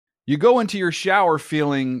You go into your shower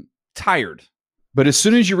feeling tired, but as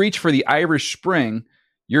soon as you reach for the Irish Spring,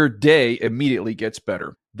 your day immediately gets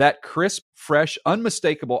better. That crisp, fresh,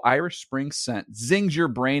 unmistakable Irish Spring scent zings your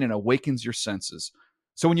brain and awakens your senses.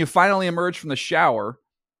 So when you finally emerge from the shower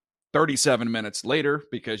 37 minutes later,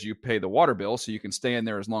 because you pay the water bill so you can stay in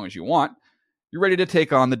there as long as you want, you're ready to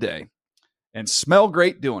take on the day and smell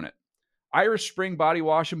great doing it. Irish Spring Body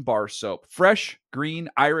Wash and Bar Soap. Fresh, green,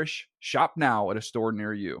 Irish. Shop now at a store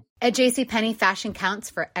near you. At JCPenney, fashion counts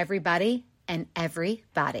for everybody and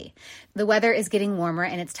everybody. The weather is getting warmer,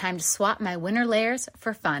 and it's time to swap my winter layers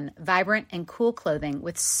for fun, vibrant, and cool clothing.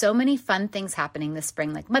 With so many fun things happening this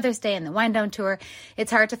spring, like Mother's Day and the Wind Down Tour,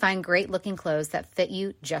 it's hard to find great-looking clothes that fit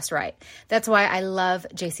you just right. That's why I love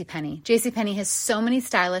JCPenney. JCPenney has so many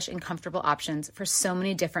stylish and comfortable options for so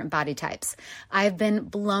many different body types. I've been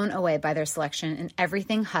blown away by their selection, and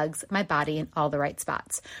everything hugs my body in all the right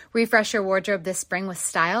spots. Refresh your wardrobe this spring with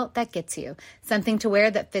style that gets you. Something to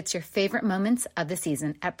wear that fits your favorite moments of the season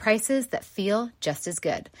at prices that feel just as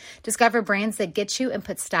good. Discover brands that get you and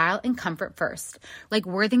put style and comfort first, like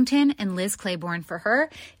Worthington and Liz Claiborne for her,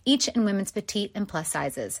 each in women's petite and plus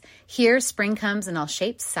sizes. Here, spring comes in all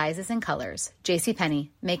shapes, sizes, and colors. JCPenney,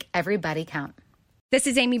 make everybody count. This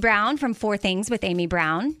is Amy Brown from 4 Things with Amy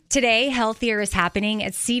Brown. Today, healthier is happening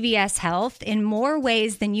at CVS Health in more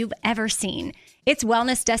ways than you've ever seen. It's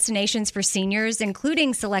wellness destinations for seniors,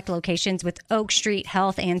 including select locations with Oak Street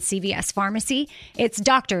Health and CVS Pharmacy. It's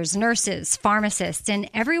doctors, nurses, pharmacists, and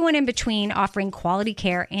everyone in between offering quality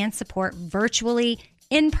care and support virtually,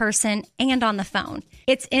 in person, and on the phone.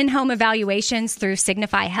 It's in-home evaluations through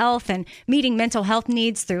Signify Health and meeting mental health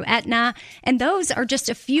needs through Aetna. And those are just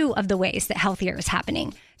a few of the ways that healthier is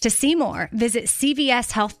happening. To see more, visit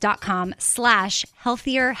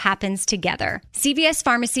cvshealth.com/healthier happens together. CVS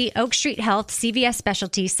Pharmacy, Oak Street Health, CVS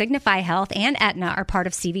Specialty, Signify Health, and Aetna are part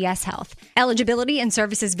of CVS Health. Eligibility and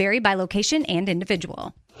services vary by location and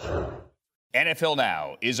individual. NFL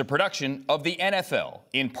Now is a production of the NFL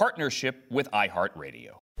in partnership with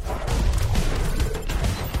iHeartRadio.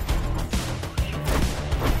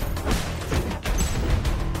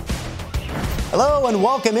 Hello and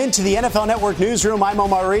welcome into the NFL Network newsroom. I'm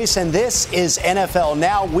Omar Reese, and this is NFL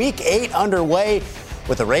Now. Week 8 underway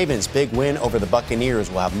with the Ravens' big win over the Buccaneers.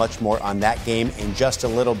 We'll have much more on that game in just a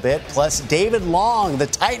little bit. Plus, David Long, the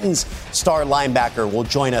Titans' star linebacker, will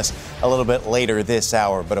join us a little bit later this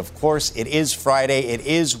hour. But, of course, it is Friday. It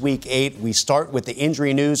is Week 8. We start with the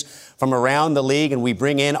injury news from around the league, and we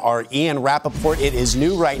bring in our Ian Rappaport. It is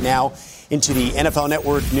new right now into the NFL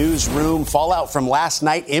Network newsroom. Fallout from last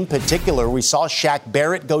night in particular. We saw Shaq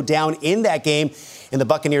Barrett go down in that game in the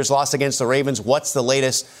Buccaneers' loss against the Ravens. What's the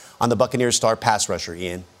latest on the Buccaneers' star pass rusher,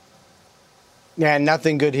 Ian? Yeah,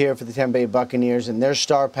 nothing good here for the Tampa Bay Buccaneers and their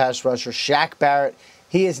star pass rusher, Shaq Barrett.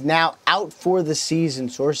 He is now out for the season.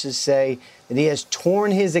 Sources say that he has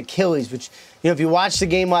torn his Achilles, which, if you watched the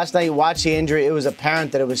game last night, you watched the injury, it was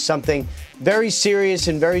apparent that it was something very serious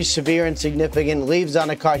and very severe and significant. Leaves on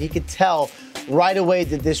a card. He could tell right away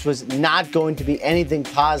that this was not going to be anything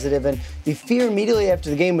positive. And the fear immediately after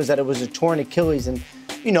the game was that it was a torn Achilles. And,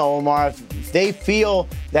 Omar, if they feel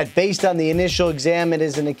that based on the initial exam it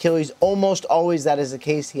is an Achilles, almost always that is the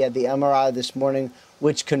case. He had the MRI this morning,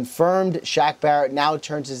 which confirmed Shaq Barrett now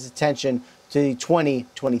turns his attention to the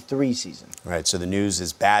 2023 season. All right, so the news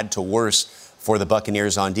is bad to worse for the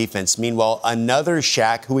Buccaneers on defense. Meanwhile, another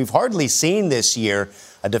Shaq who we've hardly seen this year,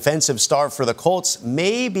 a defensive star for the Colts,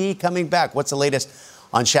 may be coming back. What's the latest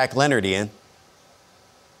on Shaq Leonard, Ian?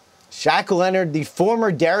 Shaq Leonard, the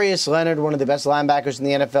former Darius Leonard, one of the best linebackers in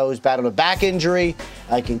the NFL, who's battled a back injury,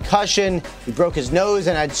 a concussion. He broke his nose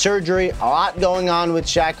and had surgery. A lot going on with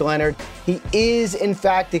Shaq Leonard. He is, in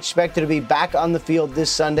fact, expected to be back on the field this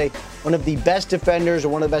Sunday. One of the best defenders or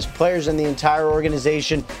one of the best players in the entire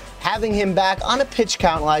organization. Having him back on a pitch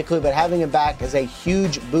count likely, but having him back is a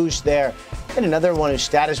huge boost there. And another one whose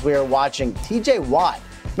status we are watching, TJ Watt.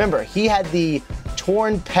 Remember, he had the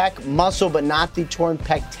torn pec muscle, but not the torn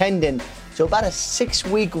pec tendon. So about a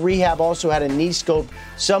 6-week rehab. Also had a knee scope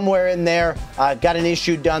somewhere in there. Got an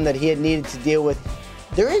issue done that he had needed to deal with.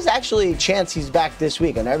 There is actually a chance he's back this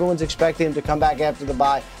week, and everyone's expecting him to come back after the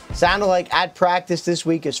bye. Sounded like at practice this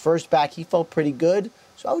week, his first back, he felt pretty good.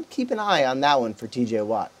 So I would keep an eye on that one for TJ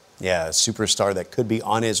Watt. Yeah, a superstar that could be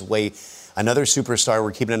on his way. Another superstar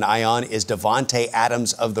we're keeping an eye on is Davante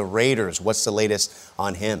Adams of the Raiders. What's the latest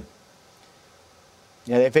on him?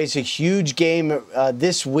 Yeah, they face a huge game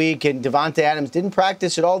this week, and Davante Adams didn't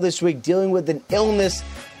practice at all this week, dealing with an illness.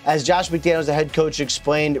 As Josh McDaniels, the head coach,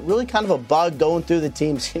 explained, really kind of a bug going through the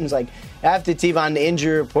team. Seems like half the team on the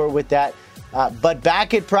injury report with that. But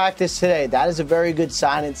back at practice today, that is a very good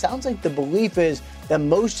sign. It sounds like the belief is that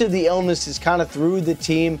most of the illness is kind of through the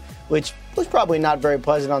team, which was probably not very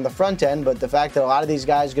pleasant on the front end, but the fact that a lot of these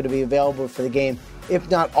guys are going to be available for the game, if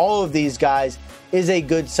not all of these guys, is a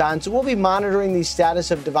good sign. So we'll be monitoring the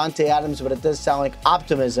status of Davante Adams, but it does sound like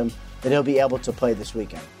optimism that he'll be able to play this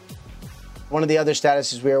weekend. One of the other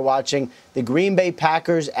statuses we are watching, the Green Bay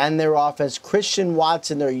Packers and their offense. Christian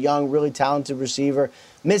Watson, their young, really talented receiver,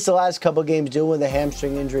 missed the last couple games dealing with a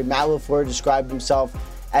hamstring injury. Matt LaFleur described himself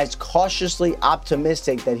as cautiously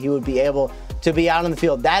optimistic that he would be able to be out on the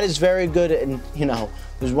field. That is very good. And,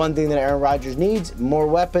 there's one thing that Aaron Rodgers needs, more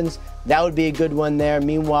weapons. That would be a good one there.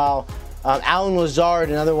 Meanwhile, Allen Lazard,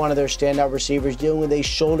 another one of their standout receivers, dealing with a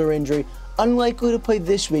shoulder injury. Unlikely to play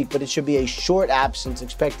this week, but it should be a short absence.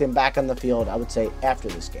 Expect him back on the field, I would say, after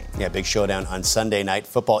this game. Yeah, big showdown on Sunday Night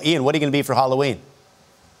Football. Ian, what are you going to be for Halloween?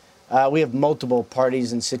 We have multiple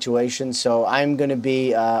parties and situations, so I'm going to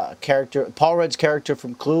be a character, Paul Rudd's character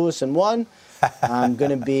from Clueless in one. I'm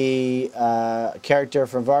going to be a character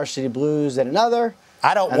from Varsity Blues in another.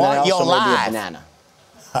 I don't want your life. Be a banana.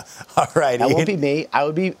 All right, that Ian. won't be me. I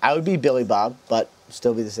would be Billy Bob, but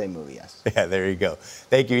still be the same movie, yes. Yeah, there you go.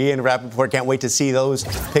 Thank you, Ian Rappaport. Can't wait to see those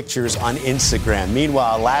pictures on Instagram.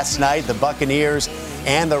 Meanwhile, last night, the Buccaneers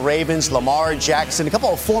and the Ravens, Lamar Jackson, a couple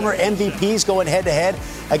of former MVPs going head-to-head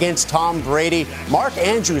against Tom Brady. Mark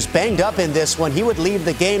Andrews banged up in this one. He would leave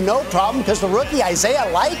the game, no problem, because the rookie Isaiah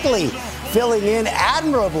Likely filling in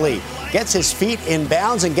admirably. Gets his feet in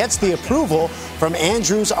bounds and gets the approval from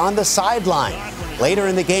Andrews on the sideline. Later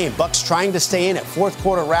in the game, Bucs trying to stay in at fourth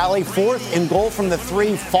quarter rally, 4th and goal from the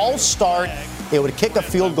 3, false start. They would kick a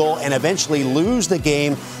field goal and eventually lose the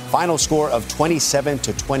game. Final score of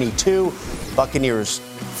 27-22. Buccaneers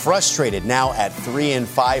frustrated now at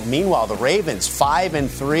 3-5. Meanwhile, the Ravens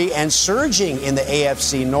 5-3 and surging in the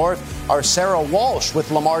AFC North are Sarah Walsh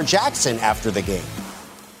with Lamar Jackson after the game.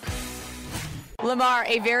 Lamar,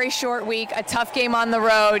 a very short week, a tough game on the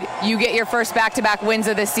road. You get your first back-to-back wins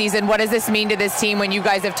of this season. What does this mean to this team when you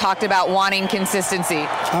guys have talked about wanting consistency?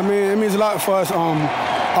 I mean, it means a lot for us,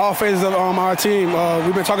 all phases of our team.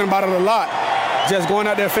 We've been talking about it a lot. Just going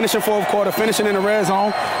out there, finishing fourth quarter, finishing in the red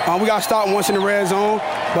zone. We got stopped once in the red zone,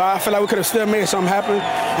 but I feel like we could have still made something happen.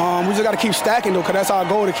 We just got to keep stacking, though, because that's our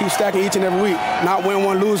goal, to keep stacking each and every week. Not win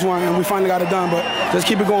one, lose one, and we finally got it done, but just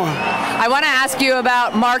keep it going. I want to ask you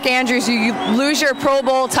about Mark Andrews. You lose your Pro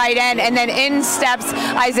Bowl tight end, and then in steps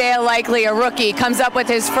Isaiah Likely, a rookie, comes up with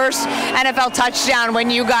his first NFL touchdown when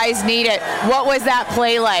you guys need it. What was that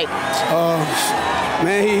play like?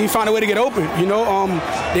 Man, he found a way to get open. We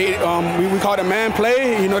called it man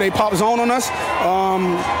play. They popped zone on us.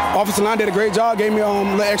 Offensive line did a great job, gave me a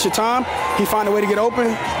little extra time. He found a way to get open.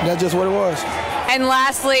 That's just what it was. And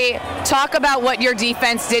lastly, talk about what your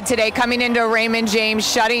defense did today, coming into Raymond James,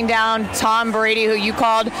 shutting down Tom Brady, who you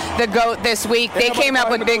called the GOAT this week. They came up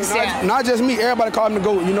with big stands. Not just me. Everybody called him the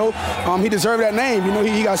GOAT. He deserved that name.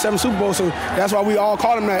 He got 7 Super Bowls, so that's why we all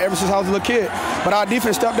called him that ever since I was a little kid. But our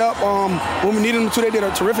defense stepped up when we needed them to. They did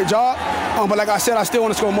a terrific job. But like I said, I still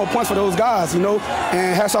want to score more points for those guys. And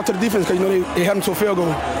hats off to the defense because they held them to a field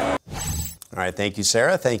goal. All right, thank you,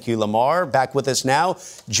 Sarah. Thank you, Lamar. Back with us now,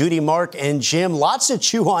 Judy, Mark, and Jim. Lots to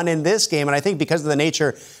chew on in this game, and I think because of the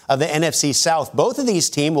nature of the NFC South, both of these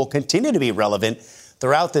teams will continue to be relevant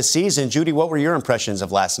throughout the season. Judy, what were your impressions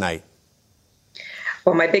of last night?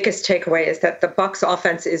 Well, my biggest takeaway is that the Bucs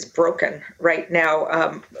offense is broken right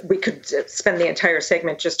now. We could spend the entire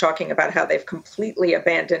segment just talking about how they've completely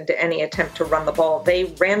abandoned any attempt to run the ball.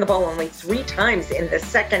 They ran the ball only 3 times in the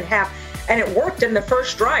second half. And it worked in the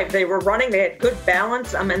first drive. They were running, they had good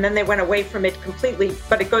balance, and then they went away from it completely.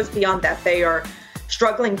 But it goes beyond that. They are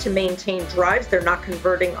struggling to maintain drives. They're not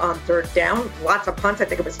converting on third down. Lots of punts. I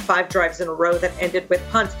think it was 5 drives in a row that ended with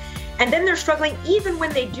punts. And then they're struggling even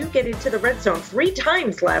when they do get into the red zone. 3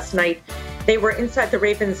 times last night, they were inside the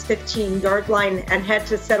Ravens' 15-yard line and had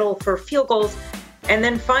to settle for field goals. And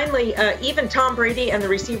then finally, even Tom Brady and the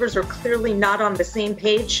receivers are clearly not on the same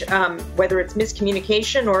page, whether it's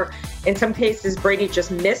miscommunication or in some cases Brady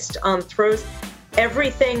just missed on throws.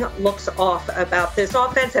 Everything looks off about this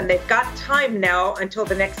offense, and they've got time now until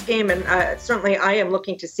the next game. And certainly I am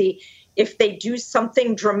looking to see if they do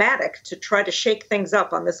something dramatic to try to shake things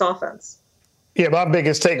up on this offense. Yeah, my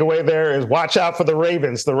biggest takeaway there is watch out for the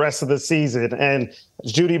Ravens the rest of the season. And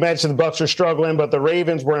as Judy mentioned, the Bucs are struggling, but the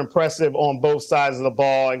Ravens were impressive on both sides of the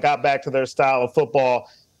ball and got back to their style of football.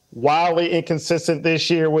 Wildly inconsistent this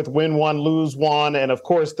year with win 1, lose 1, and of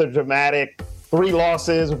course the dramatic 3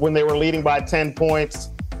 losses when they were leading by 10 points.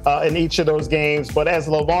 in each of those games. But as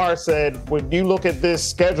Lamar said, when you look at this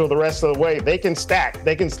schedule the rest of the way, they can stack.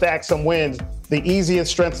 They can stack some wins. The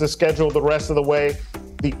easiest strength to schedule the rest of the way.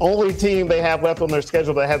 The only team they have left on their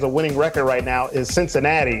schedule that has a winning record right now is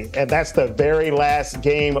Cincinnati, and that's the very last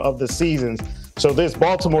game of the season. So this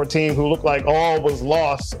Baltimore team, who looked like all was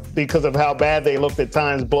lost because of how bad they looked at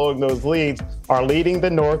times blowing those leads, are leading the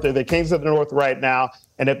North. They're the kings of the North right now.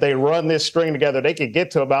 And if they run this string together, they could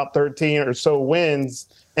get to about 13 or so wins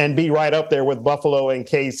and be right up there with Buffalo and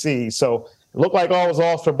KC. So it looked like all was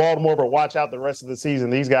lost for Baltimore, but watch out the rest of the season.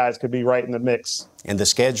 These guys could be right in the mix. And the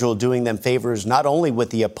schedule doing them favors not only with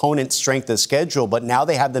the opponent's strength of schedule, but now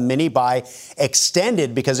they have the mini-bye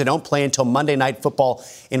extended because they don't play until Monday Night Football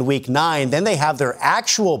in Week 9. Then they have their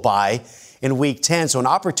actual bye in Week 10. So an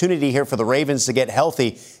opportunity here for the Ravens to get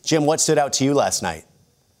healthy. Jim, what stood out to you last night?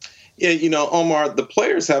 Yeah, Omar, the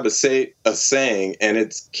players have a saying, and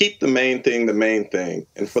it's keep the main thing the main thing.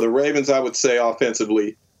 And for the Ravens, I would say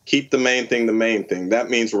offensively, keep the main thing the main thing. That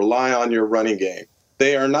means rely on your running game.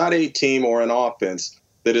 They are not a team or an offense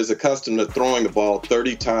that is accustomed to throwing the ball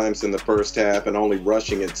 30 times in the first half and only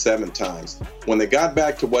rushing it 7 times. When they got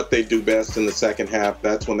back to what they do best in the second half,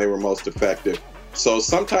 that's when they were most effective. So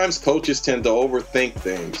sometimes coaches tend to overthink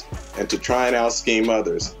things and to try and out-scheme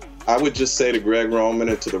others. I would just say to Greg Roman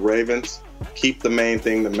and to the Ravens, keep the main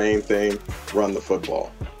thing, run the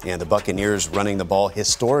football. Yeah, the Buccaneers running the ball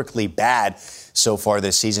historically bad so far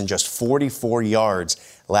this season, just 44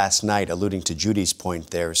 yards last night, alluding to Judy's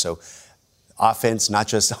point there. So offense, not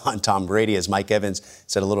just on Tom Brady, as Mike Evans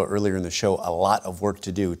said a little earlier in the show, a lot of work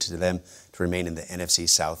to do to them to remain in the NFC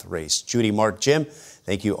South race. Judy, Mark, Jim,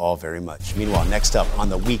 thank you all very much. Meanwhile, next up on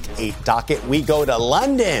the Week 8 docket, we go to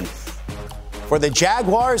London for the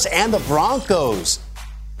Jaguars and the Broncos.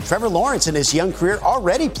 Trevor Lawrence in his young career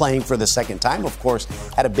already playing for the second time, of course,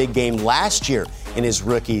 had a big game last year in his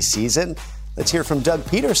rookie season. Let's hear from Doug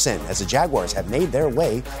Peterson as the Jaguars have made their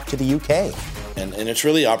way to the UK. And it's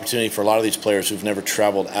really an opportunity for a lot of these players who've never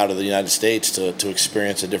traveled out of the United States to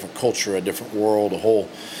experience a different culture, a different world, a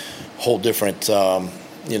whole different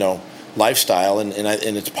lifestyle, and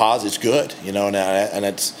it's positive, it's good, and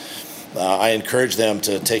it's. I encourage them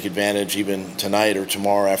to take advantage even tonight or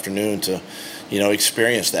tomorrow afternoon to,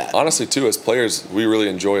 experience that. Honestly, too, as players, we really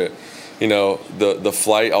enjoy it. The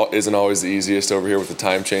flight isn't always the easiest over here with the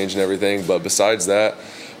time change and everything, but besides that,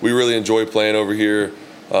 we really enjoy playing over here.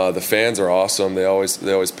 The fans are awesome. They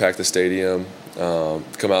always pack the stadium,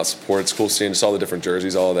 come out support. It's cool seeing just all the different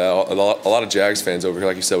jerseys, all of that. A lot of Jags fans over here,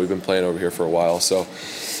 like you said, we've been playing over here for a while. So,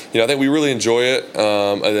 I think we really enjoy it.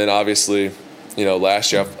 And then obviously,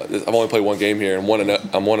 last year I've only played one game here, and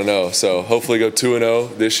I'm 1-0. So hopefully go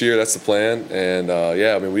 2-0 this year. That's the plan. And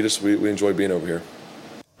we enjoy being over here.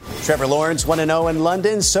 Trevor Lawrence 1-0 in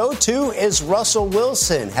London. So too is Russell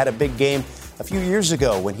Wilson. Had a big game a few years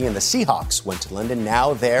ago when he and the Seahawks went to London.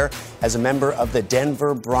 Now there as a member of the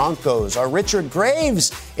Denver Broncos. Our Richard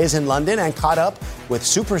Graves is in London and caught up with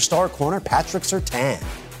superstar corner Patrick Surtain.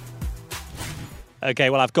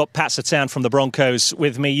 Okay, well, I've got Pat Surtain from the Broncos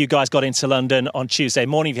with me. You guys got into London on Tuesday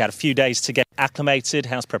morning. You've had a few days to get acclimated.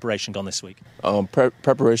 How's preparation gone this week?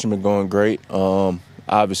 Preparation been going great.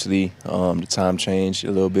 Obviously, the time changed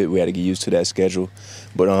a little bit. We had to get used to that schedule.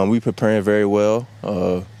 But we preparing very well,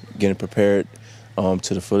 getting prepared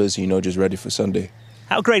to the fullest, just ready for Sunday.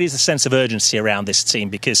 How great is the sense of urgency around this team?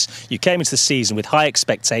 Because you came into the season with high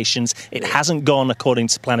expectations. It hasn't gone according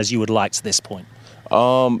to plan as you would like to this point.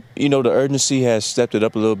 The urgency has stepped it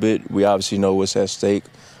up a little bit. We obviously know what's at stake.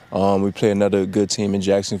 We play another good team in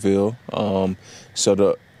Jacksonville. So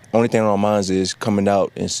the only thing on our minds is coming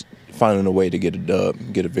out and finding a way to get a dub,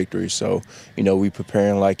 get a victory. So, we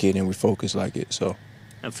preparing like it and we focus like it. So.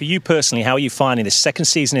 And for you personally, how are you finding this second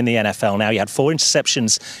season in the NFL now? You had 4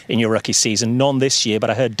 interceptions in your rookie season, none this year, but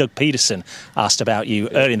I heard Doug Peterson asked about you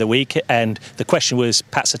early in the week, and the question was,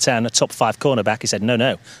 Pat Surtain, a top 5 cornerback? He said, no,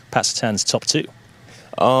 Pat Surtain's top 2.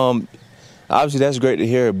 Obviously, that's great to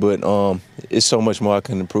hear, but it's so much more I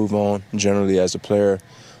can improve on generally as a player.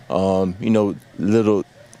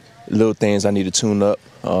 Little things I need to tune up,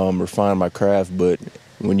 refine my craft. But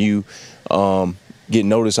when you get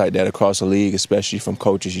noticed like that across the league, especially from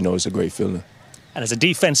coaches, it's a great feeling. And as a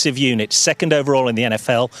defensive unit, 2nd overall in the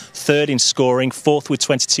NFL, 3rd in scoring, 4th with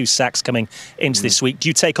 22 sacks coming into this week. Do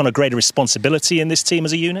you take on a greater responsibility in this team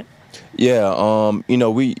as a unit? Yeah,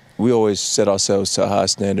 we always set ourselves to a high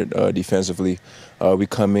standard defensively. We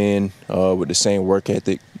come in with the same work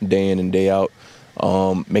ethic day in and day out,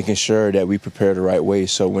 making sure that we prepare the right way.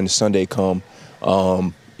 So when the Sunday come,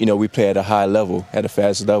 we play at a high level, at a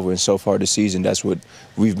fast level. And so far this season, that's what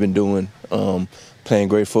we've been doing, playing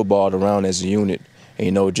great football all around as a unit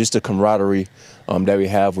And, just the camaraderie that we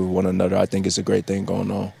have with one another, I think it's a great thing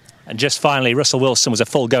going on. And just finally, Russell Wilson was a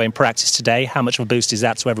full go in practice today. How much of a boost is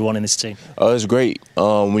that to everyone in this team? It's great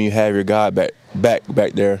when you have your guy back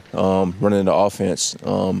there running the offense.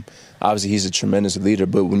 Obviously, he's a tremendous leader,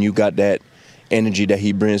 but when you got that energy that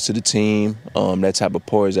he brings to the team, that type of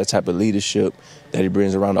poise, that type of leadership that he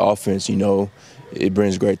brings around the offense, it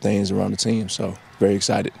brings great things around the team. So, very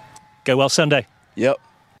excited. Go well Sunday. Yep.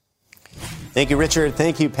 Thank you, Richard.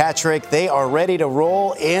 Thank you, Patrick. They are ready to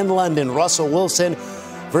roll in London. Russell Wilson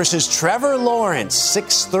versus Trevor Lawrence,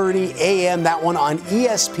 6:30 a.m. That one on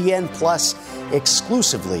ESPN Plus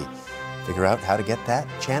exclusively. Figure out how to get that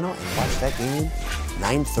channel and watch that game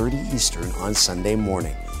 9:30 Eastern on Sunday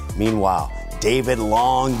morning. Meanwhile, David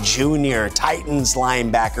Long Jr., Titans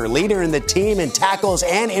linebacker, leader in the team in tackles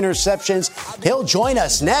and interceptions. He'll join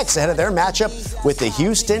us next ahead of their matchup with the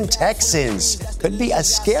Houston Texans. Could be a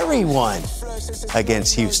scary one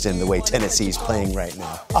against Houston, the way Tennessee's playing right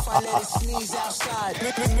now.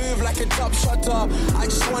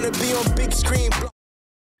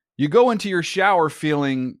 You go into your shower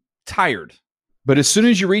feeling tired, but as soon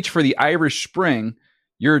as you reach for the Irish Spring,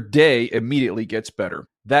 your day immediately gets better.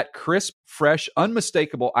 That crisp, fresh,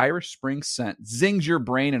 unmistakable Irish Spring scent zings your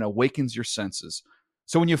brain and awakens your senses.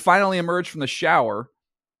 So when you finally emerge from the shower,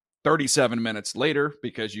 37 minutes later,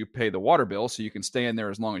 because you pay the water bill so you can stay in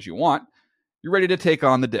there as long as you want, you're ready to take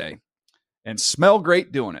on the day. And smell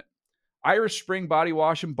great doing it. Irish Spring Body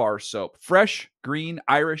Wash and Bar Soap. Fresh, green,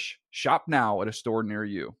 Irish. Shop now at a store near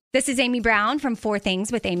you. This is Amy Brown from 4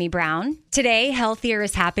 Things with Amy Brown. Today, healthier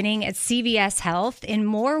is happening at CVS Health in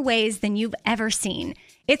more ways than you've ever seen.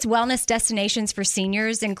 It's wellness destinations for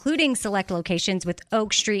seniors, including select locations with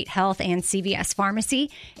Oak Street Health and CVS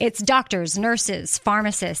Pharmacy. It's doctors, nurses,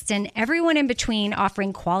 pharmacists, and everyone in between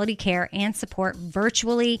offering quality care and support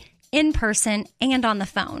virtually, in person, and on the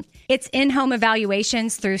phone. It's in-home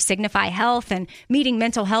evaluations through Signify Health and meeting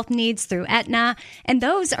mental health needs through Aetna. And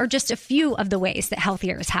those are just a few of the ways that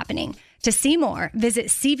healthier is happening. To see more, visit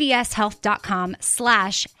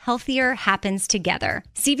cvshealth.com/healthier happens together.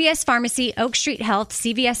 CVS Pharmacy, Oak Street Health,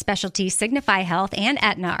 CVS Specialty, Signify Health, and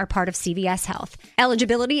Aetna are part of CVS Health.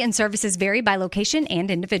 Eligibility and services vary by location and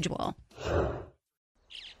individual.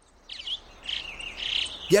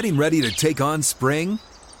 Getting ready to take on spring?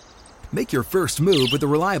 Make your first move with the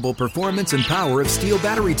reliable performance and power of Steel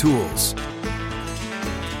battery tools.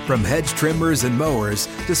 From hedge trimmers and mowers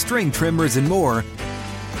to string trimmers and more,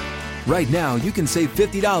 right now you can save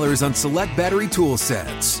 $50 on select battery tool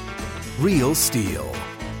sets. Real Steel.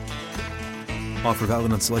 Offer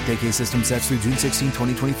valid on select AK system sets through June 16,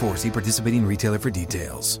 2024. See participating retailer for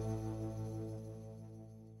details.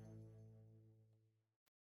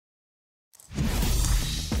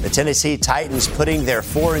 The Tennessee Titans putting their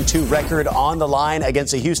 4-2 record on the line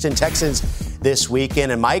against the Houston Texans this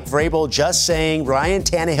weekend. And Mike Vrabel just saying Ryan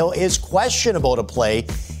Tannehill is questionable to play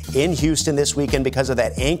in Houston this weekend because of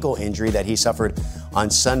that ankle injury that he suffered on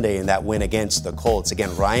Sunday in that win against the Colts. Again,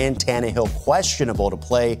 Ryan Tannehill questionable to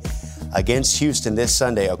play against Houston this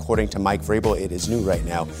Sunday, according to Mike Vrabel. It is new right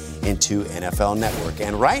now into NFL Network.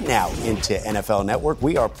 And right now into NFL Network,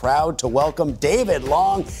 we are proud to welcome David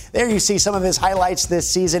Long. There you see some of his highlights this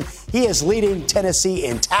season. He is leading Tennessee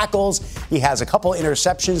in tackles. He has a couple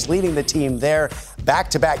interceptions, leading the team there.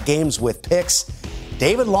 Back-to-back games with picks.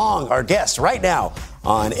 David Long, our guest right now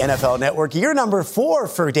on NFL Network. Year number 4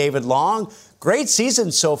 for David Long. Great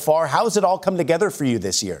season so far. How's it all come together for you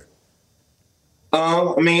this year?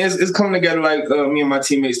 It's coming together like me and my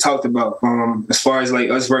teammates talked about. As far as like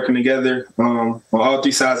us working together on all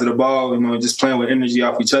 3 sides of the ball, just playing with energy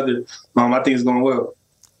off each other. I think it's going well.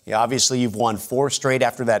 Yeah, obviously you've won 4 straight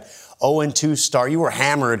after that 0-2 start. You were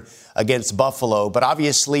hammered against Buffalo, but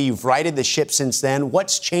obviously you've righted the ship since then.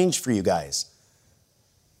 What's changed for you guys?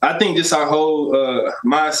 I think just our whole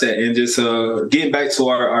mindset and just getting back to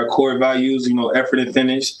our core values, effort and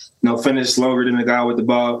finish, finish longer than the guy with the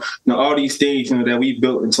ball, all these things, that we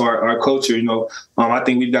built into our culture, I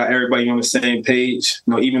think we've got everybody on the same page,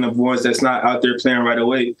 even the ones that's not out there playing right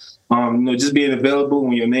away, just being available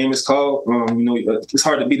when your name is called, it's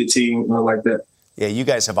hard to beat a team like that. Yeah, you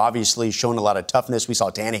guys have obviously shown a lot of toughness. We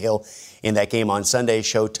saw Tannehill in that game on Sunday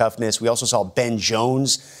show toughness. We also saw Ben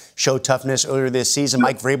Jones show toughness earlier this season.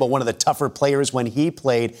 Mike Vrabel, one of the tougher players when he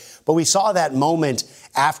played. But we saw that moment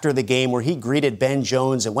after the game where he greeted Ben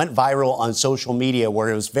Jones. It went viral on social media where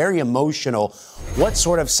it was very emotional. What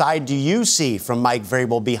sort of side do you see from Mike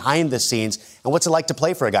Vrabel behind the scenes? And what's it like to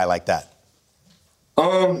play for a guy like that?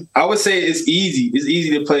 I would say it's easy. It's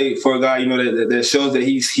easy to play for a guy, that shows that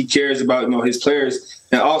he cares about, his players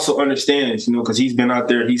and also understands, because he's been out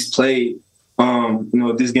there, he's played.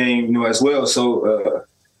 this game, as well. So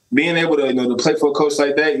being able to, to play for a coach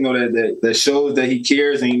like that, that shows that he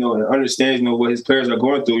cares and, and understands, what his players are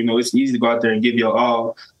going through. It's easy to go out there and give your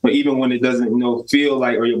all, but even when it doesn't, feel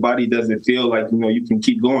like, or your body doesn't feel like, you can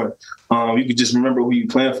keep going. You can just remember who you're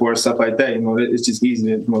playing for and stuff like that. It's just easy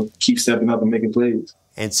to, keep stepping up and making plays.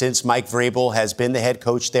 And since Mike Vrabel has been the head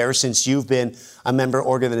coach there, since you've been a member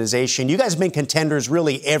organization, you guys have been contenders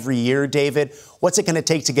really every year, David. What's it going to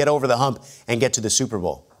take to get over the hump and get to the Super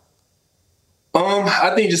Bowl?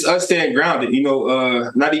 I think just us staying grounded,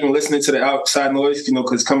 not even listening to the outside noise,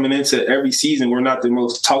 because coming into every season, we're not the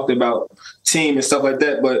most talked about team and stuff like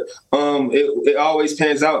that. But it always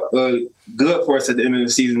pans out good for us at the end of the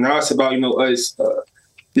season. Now it's about, us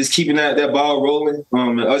just keeping that ball rolling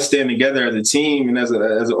and us staying together as a team and as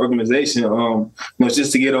an organization,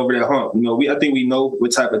 just to get over that hump. I think we know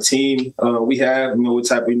what type of team we have, what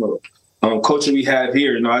type of, culture we have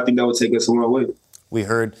here. I think that would take us a long way. We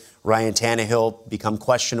heard Ryan Tannehill become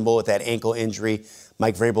questionable with that ankle injury.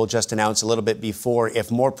 Mike Vrabel just announced a little bit before, if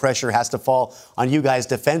more pressure has to fall on you guys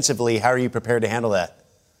defensively, how are you prepared to handle that?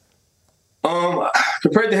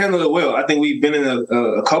 Prepared to handle it well. I think we've been in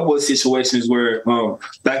a couple of situations where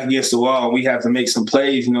back against the wall, we have to make some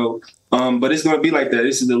plays, but it's going to be like that.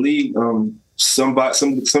 This is the league. Some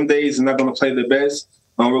days are not going to play the best.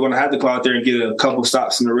 We're going to have to go out there and get a couple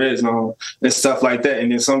stops in the red zone and stuff like that.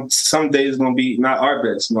 And then some days it's going to be not our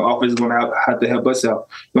best. Offense is going to have to help us out.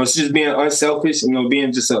 It's just being unselfish,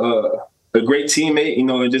 being just a great teammate,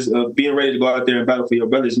 and just being ready to go out there and battle for your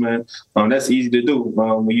brothers, man. That's easy to do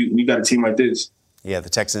when you got a team like this. Yeah, the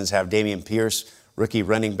Texans have Dameon Pierce, rookie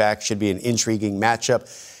running back. Should be an intriguing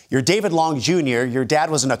matchup. You're David Long Jr. Your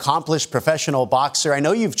dad was an accomplished professional boxer. I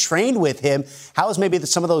know you've trained with him. How has maybe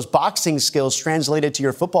some of those boxing skills translated to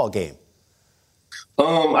your football game?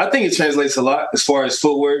 I think it translates a lot as far as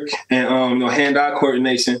footwork and hand-eye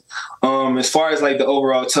coordination. As far as like the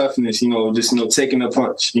overall toughness, just taking a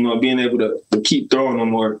punch, being able to keep throwing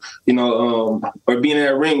them, or being in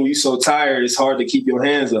that ring when you're so tired, it's hard to keep your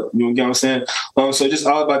hands up. You know what I'm saying? So just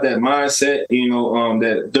all about that mindset,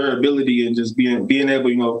 that durability and just being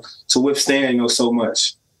able, to withstand, so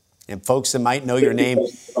much. And folks that might know your name.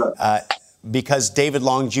 Because David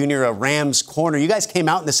Long Jr., a Rams corner, you guys came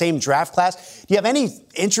out in the same draft class. Do you have any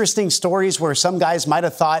interesting stories where some guys might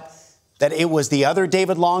have thought that it was the other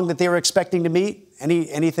David Long that they were expecting to meet?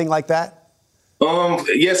 Anything like that?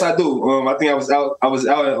 Yes, I do. I think I was out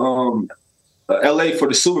at LA for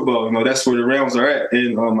the Super Bowl. That's where the Rams are at,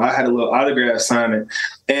 and I had a little autograph signing,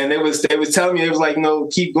 and they was telling me, it was like,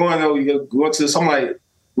 keep going. You're going to. So I'm like,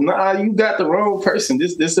 nah, you got the wrong person.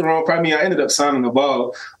 This the wrong person. I mean, I ended up signing the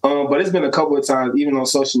ball. But it's been a couple of times, even on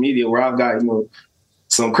social media, where I've got,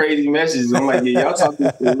 some crazy messages. I'm like, yeah, y'all talking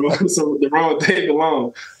the wrong thing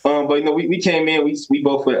alone. But, we came in, we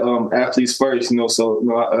both were athletes first,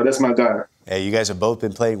 so that's my guy. Yeah, you guys have both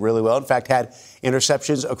been playing really well. In fact, had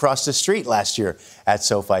interceptions across the street last year at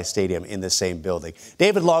SoFi Stadium in the same building.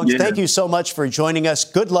 David Long, Thank you so much for joining us.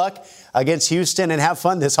 Good luck against Houston and have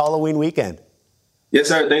fun this Halloween weekend. Yes,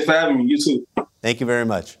 sir. Thanks for having me. You too. Thank you very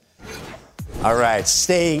much. All right,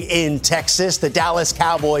 staying in Texas, the Dallas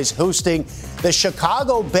Cowboys hosting the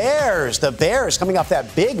Chicago Bears. The Bears coming off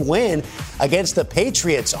that big win against the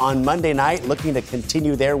Patriots on Monday night, looking to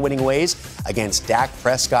continue their winning ways against Dak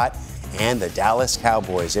Prescott and the Dallas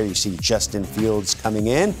Cowboys. There you see Justin Fields coming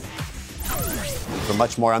in. For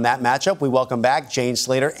much more on that matchup, we welcome back Jane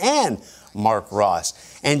Slater and Mark Ross.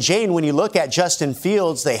 And Jane, when you look at Justin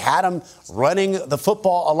Fields, they had him running the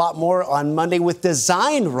football a lot more on Monday with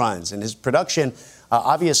designed runs, and his production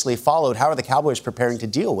obviously followed. How are the Cowboys preparing to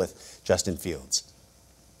deal with Justin Fields?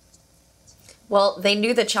 Well, they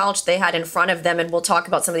knew the challenge they had in front of them, and we'll talk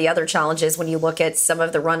about some of the other challenges when you look at some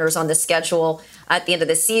of the runners on the schedule at the end of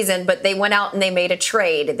the season. But they went out and they made a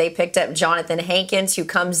trade. They picked up Jonathan Hankins, who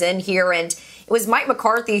comes in here, and it was Mike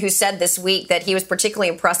McCarthy who said this week that he was particularly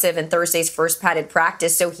impressive in Thursday's first padded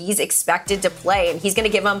practice, so he's expected to play, and he's going to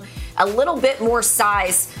give him a little bit more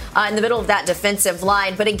size in the middle of that defensive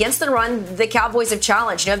line. But against the run, the Cowboys have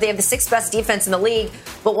challenged. They have the 6th best defense in the league,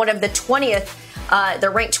 but one of the 20th.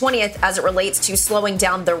 They're ranked 20th as it relates to slowing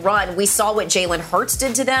down the run. We saw what Jalen Hurts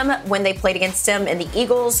did to them when they played against him in the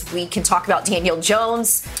Eagles. We can talk about Daniel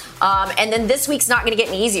Jones. And then this week's not going to get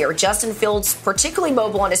any easier. Justin Fields, particularly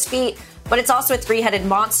mobile on his feet, but it's also a three-headed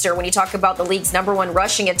monster when you talk about the league's #1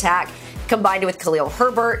 rushing attack, combined with Khalil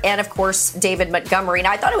Herbert and, of course, David Montgomery.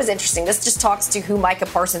 Now, I thought it was interesting. This just talks to who Micah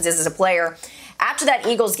Parsons is as a player. After that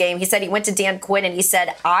Eagles game, he said he went to Dan Quinn and he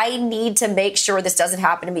said, I need to make sure this doesn't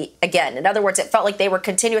happen to me again. In other words, it felt like they were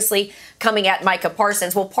continuously coming at Micah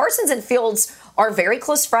Parsons. Well, Parsons and Fields are very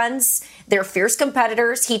close friends. They're fierce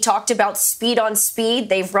competitors. He talked about speed on speed.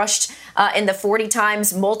 They've rushed in the 40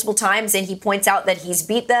 times multiple times, and he points out that he's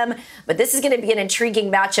beat them. But this is going to be an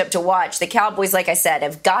intriguing matchup to watch. The Cowboys, like I said,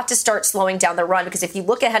 have got to start slowing down the run, because if you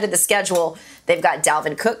look ahead of the schedule, they've got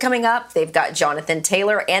Dalvin Cook coming up, they've got Jonathan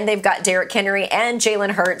Taylor, and they've got Derrick Henry and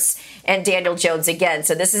Jalen Hurts and Daniel Jones again.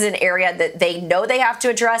 So this is an area that they know they have to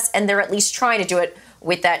address, and they're at least trying to do it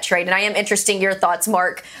with that trade. And I am interested in your thoughts,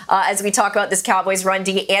 Mark, as we talk about this Cowboys run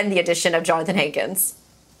D and the addition of Jonathan Hankins.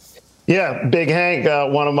 Yeah, Big Hank,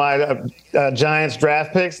 one of my Giants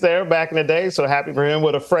draft picks there back in the day. So happy for him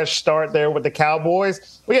with a fresh start there with the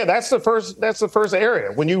Cowboys. But yeah, that's the first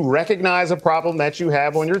area. When you recognize a problem that you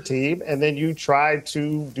have on your team, and then you try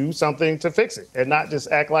to do something to fix it, and not just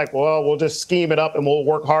act like, well, we'll just scheme it up and we'll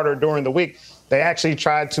work harder during the week. They actually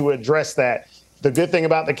tried to address that. The good thing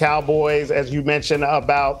about the Cowboys, as you mentioned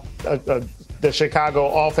about the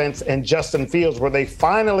Chicago offense and Justin Fields, where they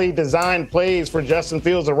finally designed plays for Justin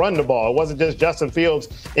Fields to run the ball. It wasn't just Justin Fields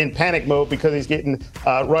in panic mode because he's getting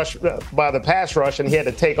rushed by the pass rush and he had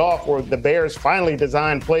to take off, where the Bears finally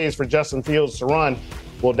designed plays for Justin Fields to run.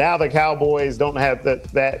 Well, now the Cowboys don't have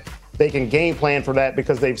that. They can game plan for that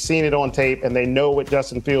because they've seen it on tape and they know what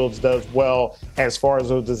Justin Fields does well as far as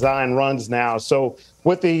those design runs now. So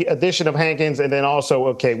with the addition of Hankins, and then also,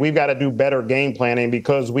 okay, we've got to do better game planning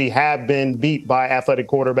because we have been beat by athletic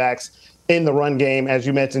quarterbacks in the run game. As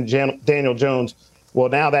you mentioned, Daniel Jones. Well,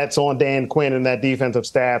 now that's on Dan Quinn and that defensive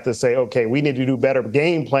staff to say, okay, we need to do better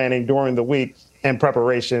game planning during the week and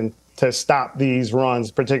preparation to stop these runs,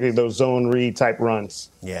 particularly those zone read type runs.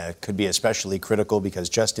 Yeah, it could be especially critical because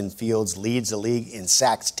Justin Fields leads the league in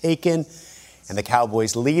sacks taken, and the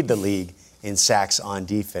Cowboys lead the league in sacks on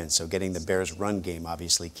defense. So getting the Bears' run game,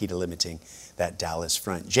 obviously, key to limiting that Dallas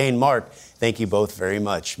front. Jane, Mark, thank you both very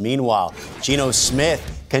much. Meanwhile, Geno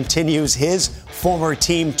Smith continues his former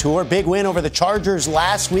team tour. Big win over the Chargers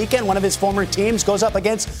last weekend. One of his former teams goes up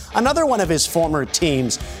against another one of his former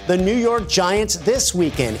teams, the New York Giants, this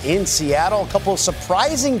weekend in Seattle. A couple of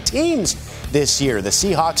surprising teams this year. The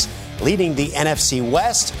Seahawks leading the NFC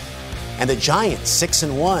West, and the Giants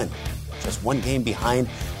 6-1. Just one game behind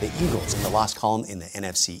the Eagles in the loss column in the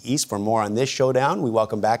NFC East. For more on this showdown, we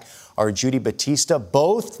welcome back our Judy Batista.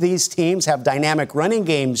 Both these teams have dynamic running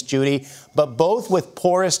games, Judy, but both with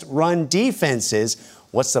poorest run defenses.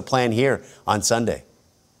 What's the plan here on Sunday?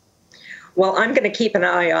 Well, I'm going to keep an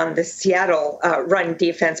eye on the Seattle run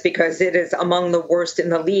defense because it is among the worst in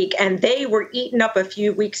the league. And they were eaten up a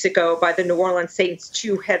few weeks ago by the New Orleans Saints'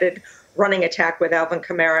 two-headed running attack with Alvin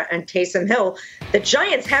Kamara and Taysom Hill. The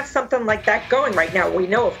Giants have something like that going right now. We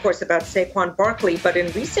know, of course, about Saquon Barkley, but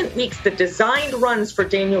in recent weeks, the designed runs for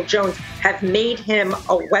Daniel Jones have made him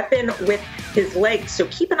a weapon with his legs. So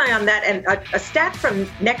keep an eye on that. And a stat from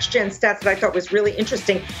Next Gen Stats that I thought was really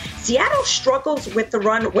interesting. Seattle struggles with the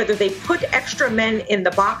run, whether they put extra men in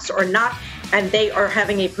the box or not, and they are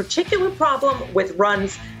having a particular problem with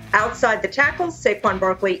runs outside the tackles. Saquon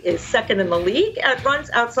Barkley is second in the league at runs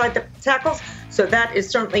outside the tackles. So that is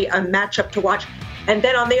certainly a matchup to watch. And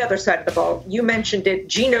then on the other side of the ball, you mentioned it,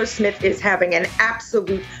 Geno Smith is having an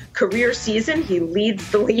absolute career season. He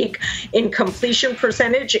leads the league in completion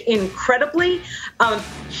percentage incredibly.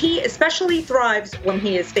 He especially thrives when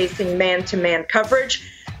he is facing man-to-man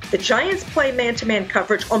coverage. The Giants play man-to-man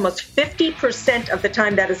coverage almost 50% of the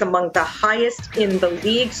time. That is among the highest in the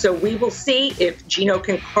league. So we will see if Geno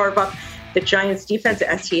can carve up the Giants' defense,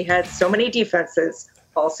 as he had so many defenses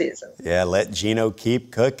all season. Yeah, let Geno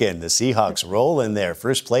keep cooking. The Seahawks roll in there.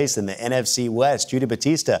 First place in the NFC West. Judy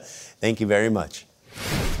Batista, thank you very much.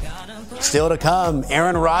 Still to come,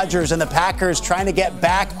 Aaron Rodgers and the Packers trying to get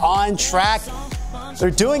back on track. They're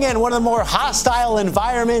doing it in one of the more hostile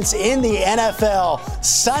environments in the NFL.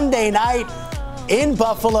 Sunday night in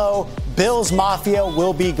Buffalo, Bills Mafia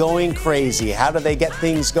will be going crazy. How do they get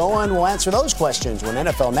things going? We'll answer those questions when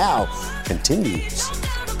NFL Now continues.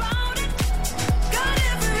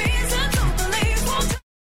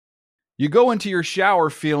 You go into your shower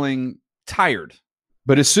feeling tired,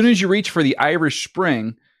 but as soon as you reach for the Irish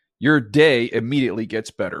Spring, your day immediately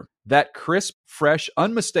gets better. That crisp, fresh,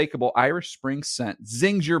 unmistakable Irish Spring scent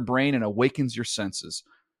zings your brain and awakens your senses.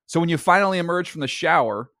 So when you finally emerge from the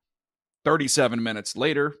shower, 37 minutes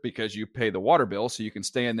later, because you pay the water bill so you can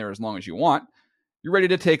stay in there as long as you want, you're ready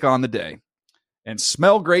to take on the day. And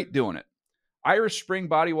smell great doing it. Irish Spring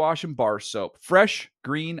Body Wash and Bar Soap. Fresh,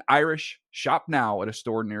 green, Irish. Shop now at a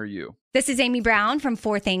store near you. This is Amy Brown from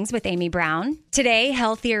 4 Things with Amy Brown. Today,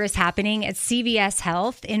 healthier is happening at CVS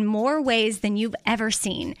Health in more ways than you've ever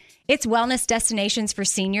seen. It's wellness destinations for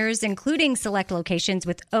seniors, including select locations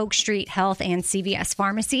with Oak Street Health and CVS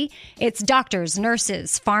Pharmacy. It's doctors,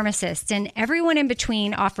 nurses, pharmacists, and everyone in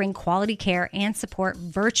between offering quality care and support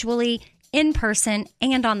virtually, in person,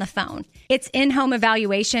 and on the phone. It's in-home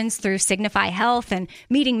evaluations through Signify Health and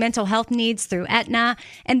meeting mental health needs through Aetna.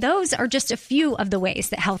 And those are just a few of the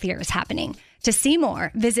ways that Healthier is happening. To see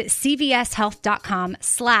more, visit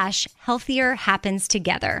cvshealth.com/healthier happens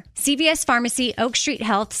together. CVS Pharmacy, Oak Street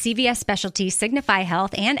Health, CVS Specialty, Signify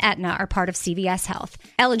Health, and Aetna are part of CVS Health.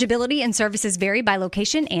 Eligibility and services vary by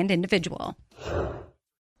location and individual.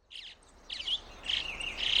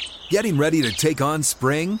 Getting ready to take on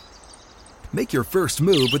spring? Make your first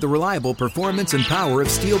move with the reliable performance and power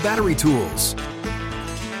of Steel battery tools.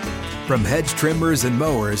 From hedge trimmers and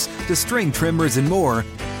mowers to string trimmers and more,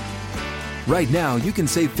 right now you can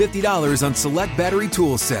save $50 on select battery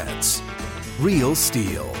tool sets. Real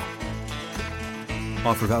Steel.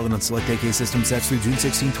 Offer valid on select AK system sets through June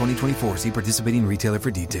 16, 2024. See participating retailer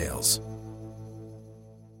for details.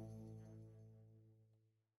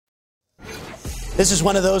 This is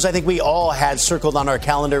one of those I think we all had circled on our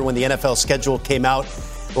calendar when the NFL schedule came out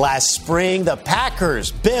last spring. The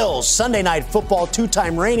Packers, Bills, Sunday Night Football,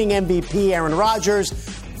 two-time reigning MVP Aaron Rodgers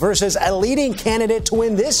versus a leading candidate to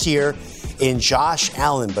win this year in Josh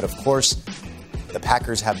Allen. But of course, the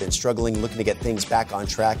Packers have been struggling, looking to get things back on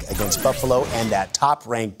track against Buffalo, and that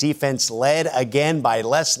top-ranked defense led again by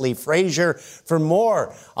Leslie Frazier. For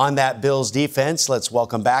more on that Bills defense, let's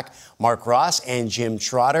welcome back Mark Ross and Jim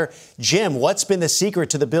Trotter. Jim, what's been the secret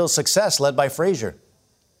to the Bills' success led by Frazier?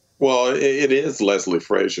 Well, it is Leslie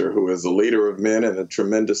Frazier, who is a leader of men and a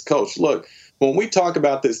tremendous coach. Look, when we talk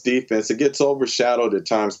about this defense, it gets overshadowed at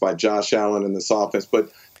times by Josh Allen and this offense,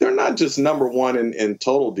 but they're not just number one in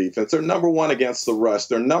total defense. They're number one against the rush.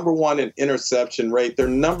 They're number one in interception rate. They're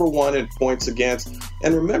number one in points against.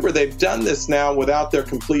 And remember, they've done this now without their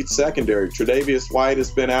complete secondary. Tre'Davious White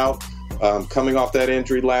has been out, coming off that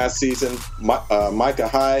injury last season. Micah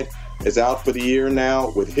Hyde is out for the year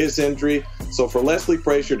now with his injury. So for Leslie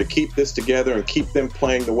Frazier to keep this together and keep them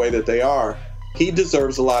playing the way that they are, he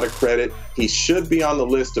deserves a lot of credit. He should be on the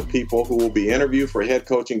list of people who will be interviewed for head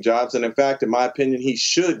coaching jobs. And in fact, in my opinion, he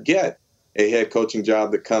should get a head coaching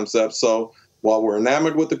job that comes up. So while we're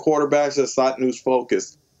enamored with the quarterbacks, let's not lose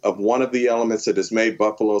focus of one of the elements that has made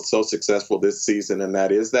Buffalo so successful this season, and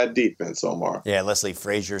that is that defense, Omar. Yeah, Leslie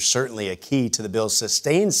Frazier, certainly a key to the Bills'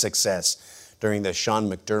 sustained success during the Sean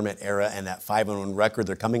McDermott era and that 5-1 record.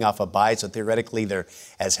 They're coming off a bye, so theoretically they're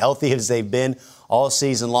as healthy as they've been all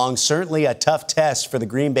season long. Certainly a tough test for the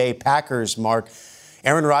Green Bay Packers, Mark.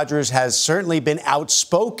 Aaron Rodgers has certainly been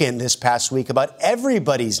outspoken this past week about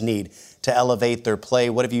everybody's need to elevate their play.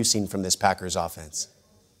 What have you seen from this Packers offense?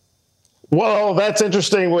 Well, that's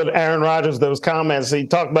interesting with Aaron Rodgers, those comments. He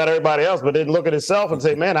talked about everybody else, but didn't look at himself and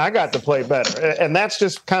say, man, I got to play better. And that's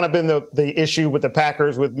just kind of been the issue with the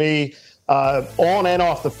Packers with me. On and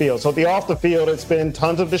off the field. So the off the field, it's been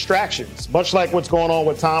tons of distractions, much like what's going on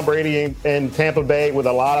with Tom Brady in Tampa Bay with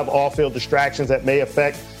a lot of off-field distractions that may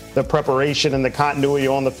affect the preparation and the continuity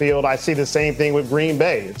on the field. I see the same thing with Green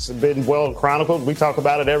Bay. It's been well chronicled. We talk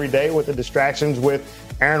about it every day with the distractions with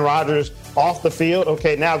Aaron Rodgers off the field.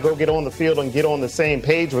 Okay, now go get on the field and get on the same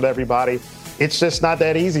page with everybody. It's just not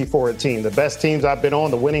that easy for a team. The best teams I've been on,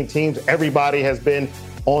 the winning teams, everybody has been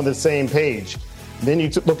on the same page. Then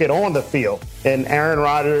you look at on the field, and Aaron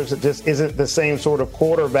Rodgers just isn't the same sort of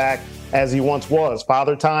quarterback as he once was.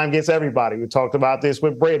 Father Time gets everybody. We talked about this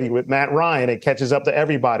with Brady, with Matt Ryan. It catches up to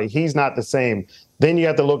everybody. He's not the same. Then you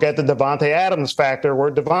have to look at the Devontae Adams factor,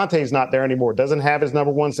 where Devontae's not there anymore, doesn't have his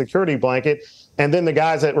number one security blanket. And then the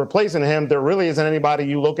guys that are replacing him, there really isn't anybody.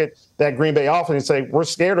 You look at that Green Bay offense and say, we're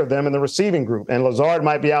scared of them in the receiving group. And Lazard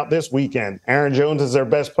might be out this weekend. Aaron Jones is their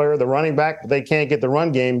best player, the running back, but they can't get the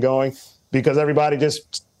run game going because everybody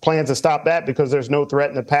just plans to stop that because there's no threat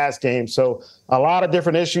in the pass game. So a lot of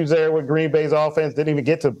different issues there with Green Bay's offense. Didn't even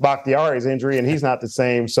get to Bakhtiari's injury, and he's not the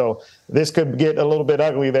same. So this could get a little bit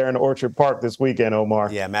ugly there in Orchard Park this weekend, Omar.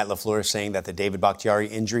 Yeah, Matt LaFleur saying that the David Bakhtiari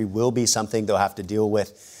injury will be something they'll have to deal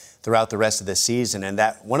with throughout the rest of the season. And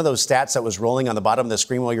that one of those stats that was rolling on the bottom of the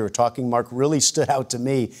screen while you were talking, Mark, really stood out to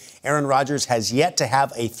me. Aaron Rodgers has yet to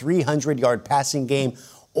have a 300-yard passing game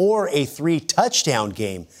or a 3-touchdown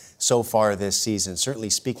game so far this season, certainly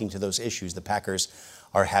speaking to those issues the Packers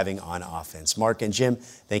are having on offense. Mark and Jim,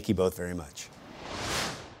 thank you both very much.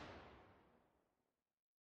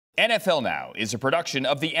 NFL Now is a production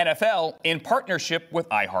of the NFL in partnership with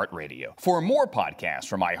iHeartRadio. For more podcasts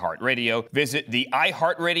from iHeartRadio, visit the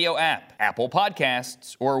iHeartRadio app, Apple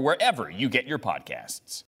Podcasts, or wherever you get your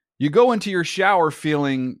podcasts. You go into your shower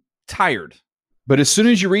feeling tired, But as soon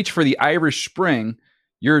as you reach for the Irish Spring,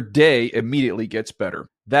 your day immediately gets better.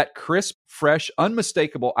 That crisp, fresh,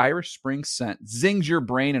 unmistakable Irish Spring scent zings your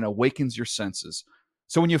brain and awakens your senses.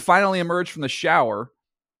 So when you finally emerge from the shower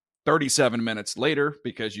 37 minutes later,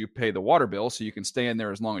 because you pay the water bill so you can stay in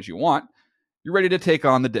there as long as you want, you're ready to take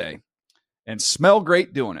on the day and smell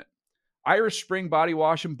great doing it. Irish Spring Body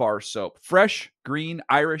Wash and Bar Soap. Fresh, green,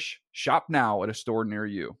 Irish. Shop now at a store near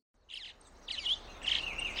you.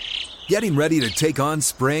 Getting ready to take on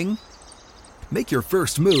spring? Make your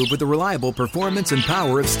first move with the reliable performance and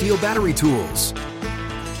power of Steel battery tools.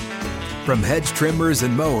 From hedge trimmers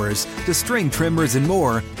and mowers to string trimmers and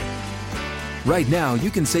more, right now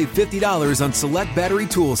you can save $50 on select battery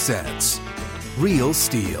tool sets. Real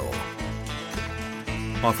Steel.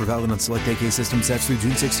 Offer valid on select AK system sets through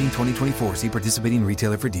June 16, 2024. See participating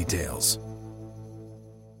retailer for details.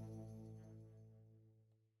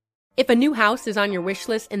 If a new house is on your wish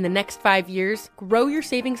list in the next 5 years, grow your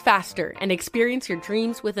savings faster and experience your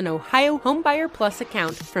dreams with an Ohio Homebuyer Plus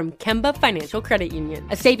account from Kemba Financial Credit Union.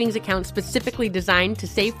 A savings account specifically designed to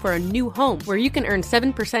save for a new home, where you can earn 7%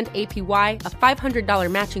 APY, a $500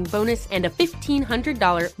 matching bonus, and a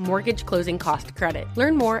 $1,500 mortgage closing cost credit.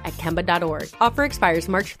 Learn more at Kemba.org. Offer expires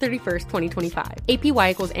March 31st, 2025. APY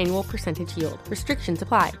equals annual percentage yield. Restrictions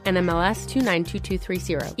apply. NMLS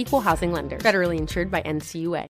 292230. Equal housing lender. Federally insured by NCUA.